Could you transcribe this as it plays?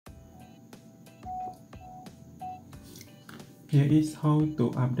Here is how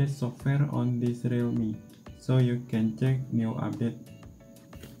to update software on this Realme. So you can check new update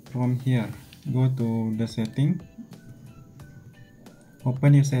from here. Go to the setting,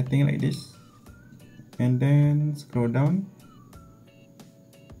 open your setting like this, and then scroll down.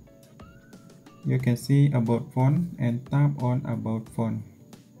 You can see about phone and tap on about phone.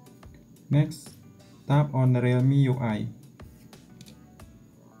 Next, tap on the Realme UI,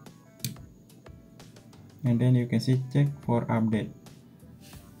 and then you can see check for update.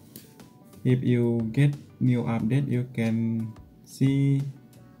 If you get new update, you can see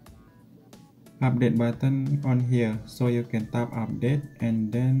update button on here, so you can tap update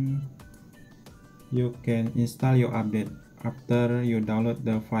and then you can install your update after you download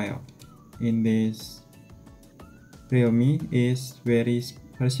the file. In this Realme is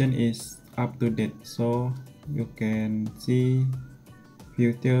version is up to date, so you can see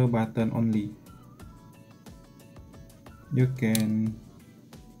future button only. You can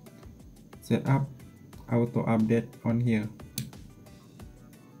set up auto update on here,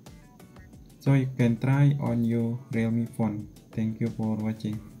 so you can try on your Realme phone. Thank you for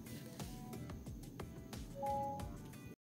watching.